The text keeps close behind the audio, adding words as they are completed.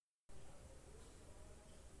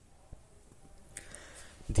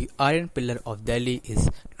The Iron Pillar of Delhi is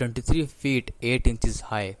 23 feet 8 inches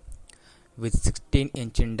high, with 16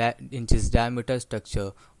 inches diameter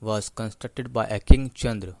structure was constructed by a King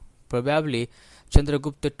Chandra, probably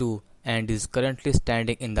Chandragupta II, and is currently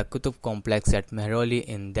standing in the Qutub complex at Mehrauli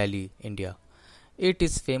in Delhi, India. It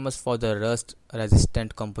is famous for the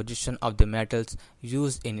rust-resistant composition of the metals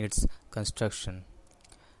used in its construction.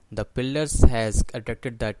 The pillars has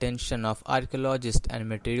attracted the attention of archaeologists and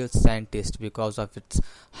material scientists because of its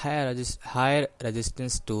higher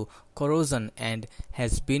resistance to corrosion and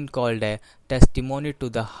has been called a testimony to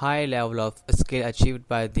the high level of skill achieved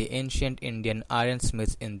by the ancient Indian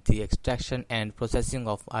ironsmiths in the extraction and processing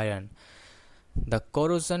of iron. The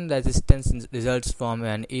corrosion resistance results from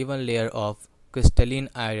an even layer of crystalline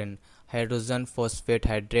iron hydrogen phosphate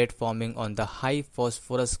hydrate forming on the high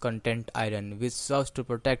phosphorus content iron, which serves to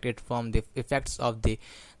protect it from the effects of the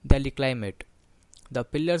Delhi climate. The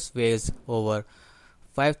pillars weighs over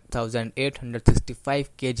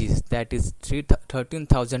 5,865 kgs, that is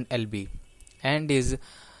 13,000 lb, and is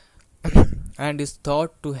and is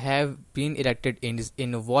thought to have been erected in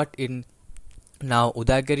what in now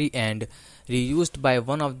Udagiri and reused by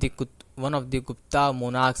one of the Gupta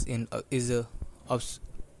monarchs in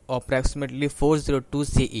approximately 402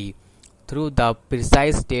 CE. Through the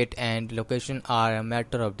precise date and location are a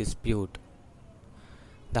matter of dispute.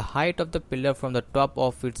 The height of the pillar from the top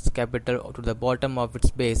of its capital to the bottom of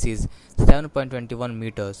its base is 7.21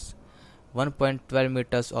 meters, 1.12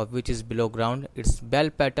 meters of which is below ground. Its bell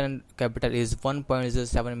pattern capital is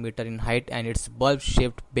 1.07 meter in height and its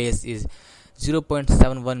bulb-shaped base is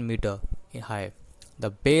 0.71 meter in high. The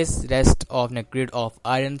base rests on a grid of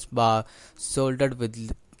iron bar soldered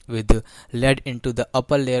with lead into the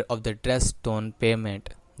upper layer of the dressed stone pavement.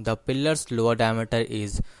 The pillar's lower diameter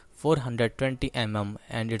is 420 mm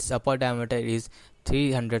and its upper diameter is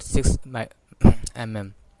 306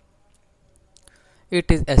 mm.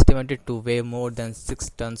 It is estimated to weigh more than 6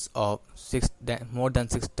 tons.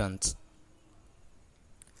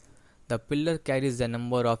 The pillar carries a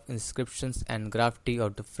number of inscriptions and graffiti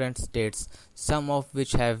of different states, some of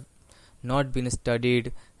which have not been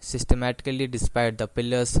studied systematically despite the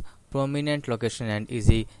pillar's prominent location and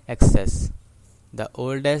easy access. The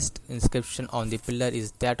oldest inscription on the pillar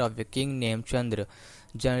is that of a king named Chandra,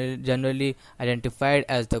 generally identified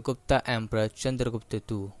as the Gupta Emperor Chandragupta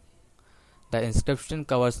II. The inscription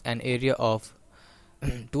covers an area of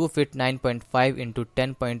 2 feet 9.5 into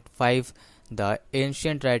 10.5. The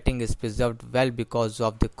ancient writing is preserved well because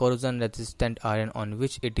of the corrosion-resistant iron on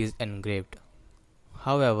which it is engraved.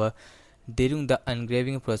 However, during the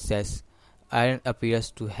engraving process, iron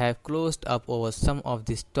appears to have closed up over some of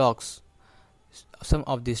the strokes,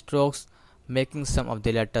 making some of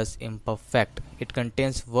the letters imperfect. It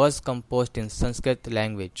contains verse composed in Sanskrit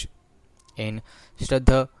language in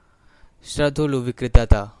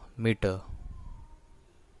Shraddhuluvikritata meter.